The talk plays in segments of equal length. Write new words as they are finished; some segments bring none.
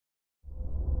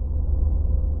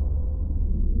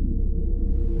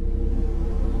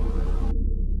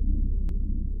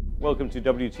Welcome to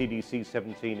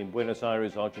WTDC-17 in Buenos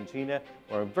Aires, Argentina,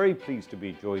 where I'm very pleased to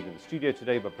be joined in the studio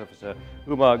today by Professor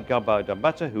Umar Garba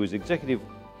Danbatta, who is Executive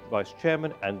Vice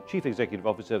Chairman and Chief Executive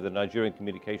Officer of the Nigerian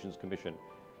Communications Commission.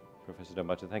 Professor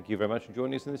Danbatta, thank you very much for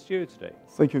joining us in the studio today.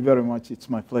 Thank you very much. It's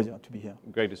my pleasure to be here.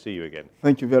 Great to see you again.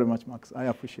 Thank you very much, Max. I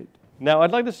appreciate it. Now,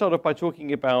 I'd like to start off by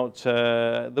talking about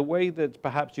the way that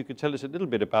perhaps you could tell us a little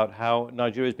bit about how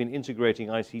Nigeria has been integrating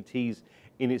ICTs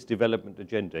in its development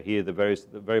agenda. Here,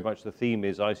 very much the theme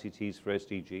is ICTs for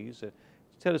SDGs.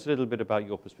 Tell us a little bit about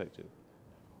your perspective.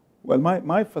 Well,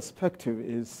 my perspective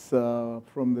is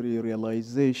from the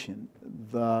realization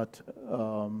that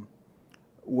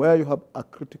where you have a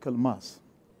critical mass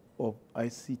of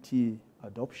ICT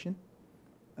adoption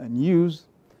and use,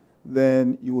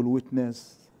 then you will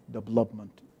witness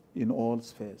development in all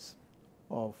spheres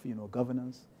of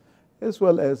governance, as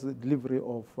well as the delivery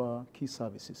of key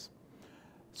services.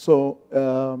 So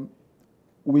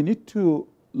we need to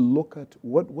look at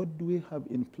what do we have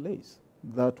in place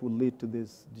that will lead to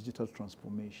this digital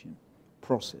transformation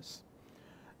process.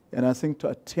 And I think to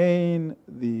attain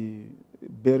the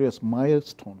various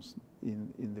milestones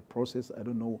in the process, I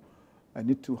don't know, I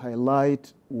need to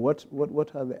highlight what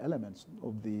are the elements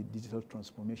of the digital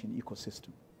transformation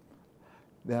ecosystem.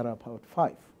 There are about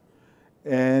 5.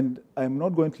 And I'm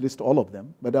not going to list all of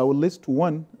them, but I will list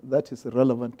one that is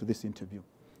relevant to this interview.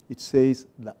 It says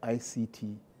the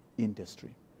ICT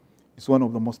industry. It's one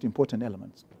of the most important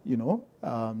elements.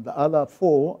 The other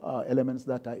 4 are elements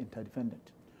that are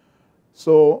interdependent.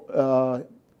 So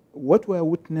what we're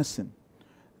witnessing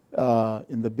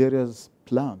in the various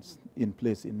plans in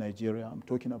place in Nigeria, I'm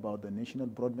talking about the National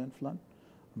Broadband Plan,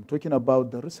 I'm talking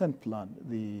about the recent plan,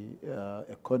 the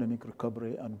Economic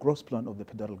Recovery and Growth Plan of the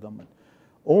federal government.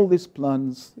 All these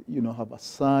plans, have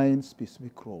assigned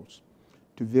specific roles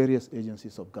to various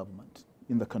agencies of government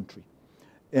in the country.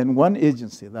 And one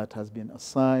agency that has been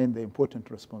assigned the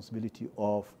important responsibility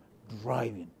of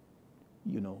driving,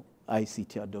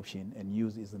 ICT adoption and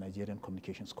use is the Nigerian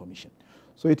Communications Commission.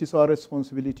 So it is our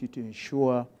responsibility to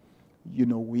ensure,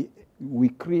 we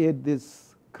create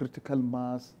this critical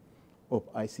mass of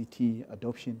ICT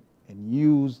adoption and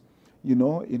use, in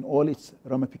all its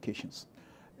ramifications.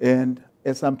 And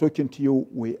as I'm talking to you,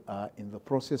 we are in the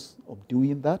process of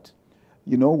doing that.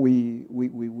 We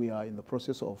are in the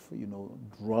process of,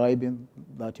 driving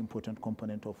that important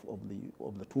component of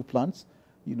the 2 plans,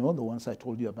 the ones I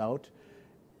told you about.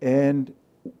 And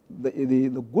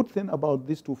the good thing about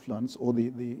these 2 plans, or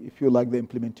if you like, the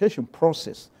implementation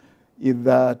process, is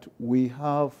that we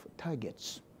have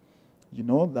targets,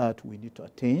 that we need to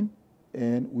attain,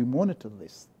 and we monitor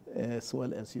this, as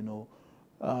well as,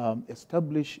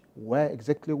 establish where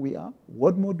exactly we are,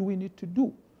 what more do we need to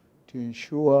do to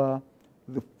ensure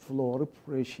the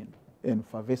proliferation and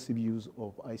pervasive use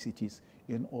of ICTs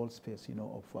in all space,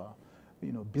 of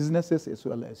businesses as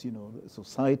well as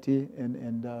society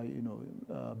and the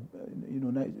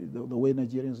way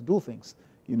Nigerians do things,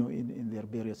 in their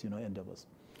various endeavors.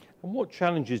 And what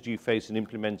challenges do you face in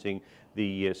implementing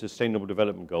the Sustainable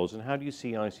Development Goals, and how do you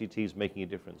see ICTs making a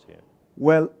difference here?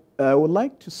 Well, I would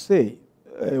like to say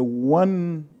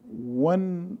one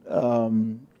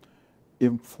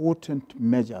important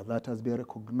measure that has been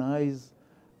recognized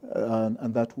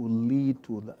and that will lead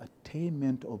to the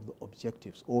attainment of the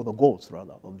objectives, or the goals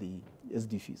rather, of the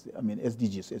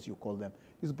SDGs as you call them,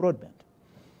 is broadband.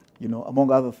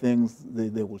 Among other things,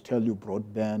 they will tell you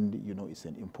broadband, is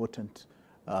an important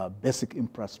basic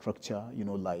infrastructure,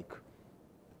 like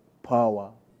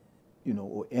power,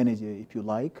 or energy, if you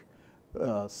like,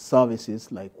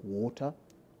 services like water,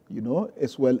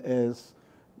 as well as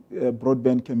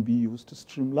broadband can be used to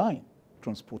streamline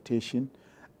transportation,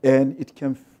 and it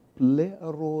can play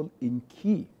a role in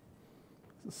key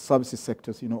services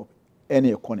sectors, of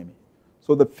any economy.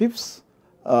 So the 5th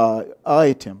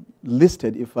item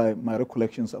listed, my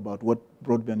recollections about what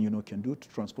broadband, can do to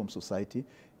transform society,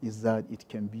 is that it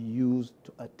can be used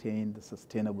to attain the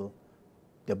Sustainable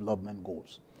Development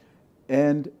Goals.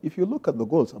 And if you look at the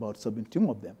goals, about 17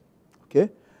 of them, okay,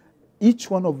 each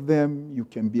one of them you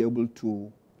can be able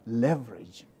to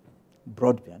leverage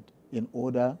broadband in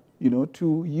order,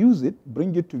 to use it,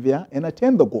 bring it to bear, and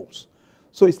attain the goals.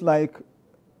 So it's like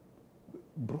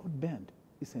broadband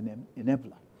is an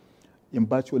enabler in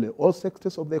virtually all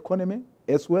sectors of the economy,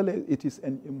 as well as it is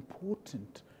an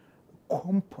important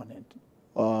component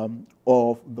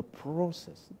of the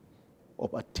process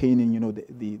of attaining,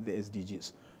 the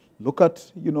SDGs. Look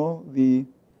at, the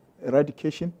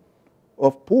eradication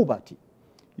of poverty.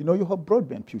 You have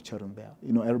broadband future in there.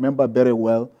 I remember very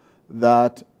well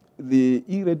that the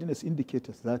e-readiness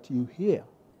indicators that you hear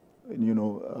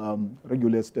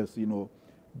regulators,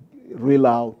 reel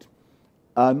out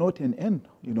are not an end,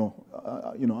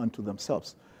 unto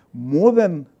themselves. More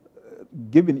than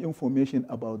giving information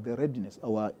about the readiness,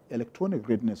 our electronic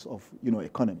readiness of,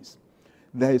 economies,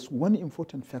 there is one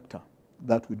important factor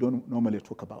that we don't normally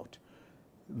talk about,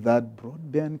 that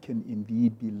broadband can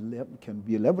indeed be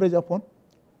leveraged upon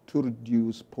to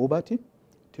reduce poverty,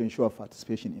 to ensure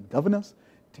participation in governance,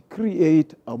 to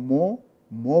create a more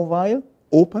mobile,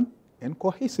 open, and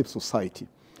cohesive society.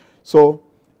 So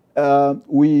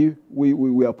we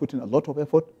are putting a lot of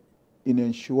effort in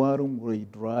ensuring we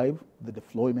drive the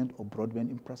deployment of broadband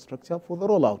infrastructure for the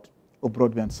rollout of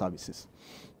broadband services.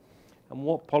 And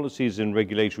what policies and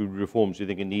regulatory reforms do you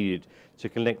think are needed to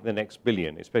connect the next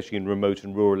billion, especially in remote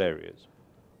and rural areas?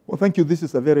 Well, thank you. This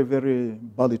is a very, very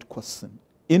valid question.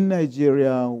 In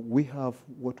Nigeria, we have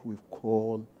what we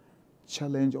call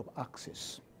challenge of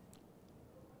access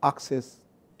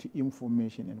to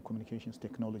information and communications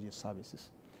technology services.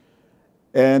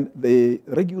 And the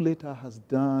regulator has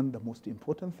done the most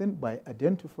important thing by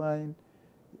identifying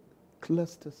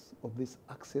clusters of these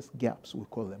access gaps, we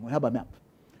call them. We have a map.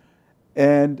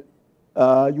 And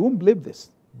you won't believe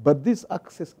this, but these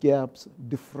access gaps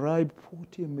deprive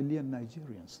 40 million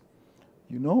Nigerians,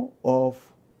 of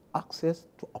access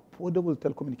to affordable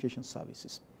telecommunication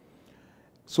services.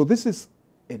 So this is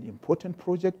an important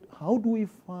project. How do we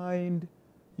find,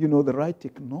 the right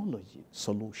technology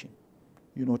solution,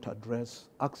 to address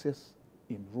access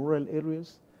in rural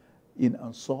areas, in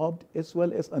unserved as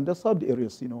well as underserved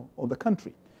areas, of the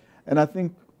country? And I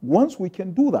think once we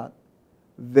can do that,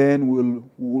 then we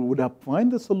would have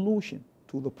find the solution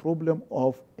to the problem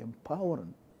of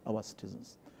empowering our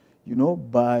citizens,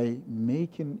 by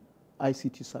making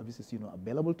ICT services,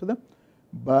 available to them,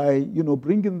 by,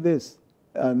 bringing this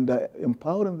and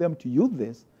empowering them to use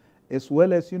this, as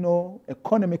well as,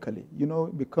 economically,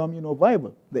 become,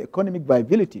 viable. The economic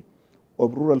viability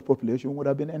of rural population would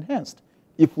have been enhanced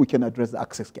if we can address the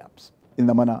access gaps in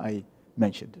the manner I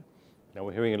mentioned. Now,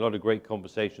 we're hearing a lot of great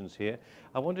conversations here.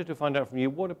 I wanted to find out from you,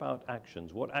 what about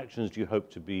actions? What actions do you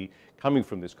hope to be coming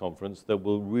from this conference that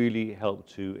will really help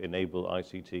to enable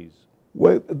ICTs?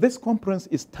 Well, this conference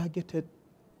is targeted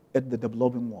at the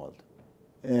developing world.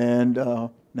 And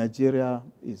Nigeria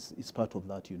is part of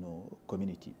that,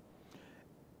 community.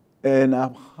 And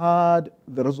I've heard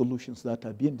the resolutions that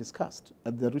are being discussed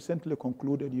at the recently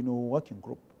concluded, working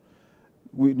group.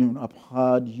 I've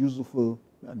heard useful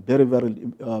and very,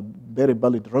 very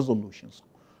valid resolutions,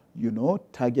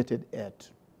 targeted at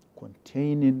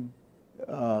containing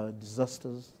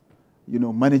disasters,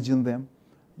 managing them,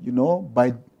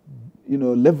 by,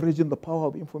 leveraging the power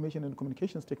of information and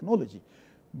communications technology,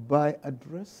 by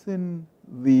addressing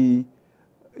the,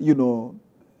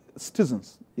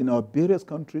 citizens in our various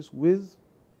countries with,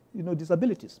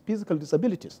 disabilities, physical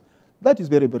disabilities. That is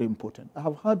very, very important. I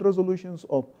have had resolutions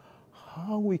of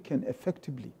how we can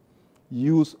effectively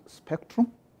use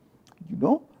spectrum,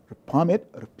 repermit,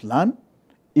 replan,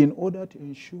 in order to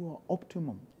ensure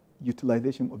optimum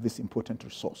utilization of this important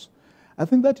resource. I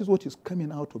think that is what is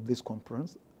coming out of this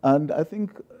conference. And I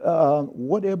think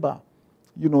whatever,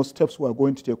 steps we are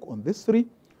going to take on this three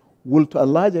will to a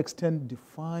large extent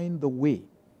define the way,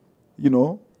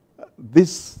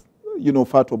 this,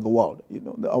 part of the world,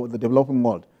 the developing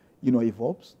world,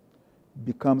 evolves,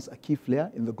 becomes a key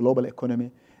player in the global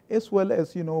economy, as well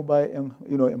as, by,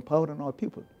 empowering our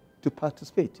people to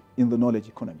participate in the knowledge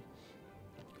economy.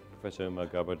 Professor Umar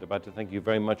Garba Danbatta, thank you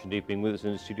very much indeed for being with us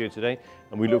in the studio today,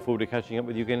 and we look forward to catching up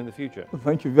with you again in the future.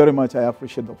 Thank you very much. I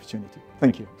appreciate the opportunity.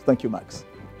 Thank you. Thank you, Max.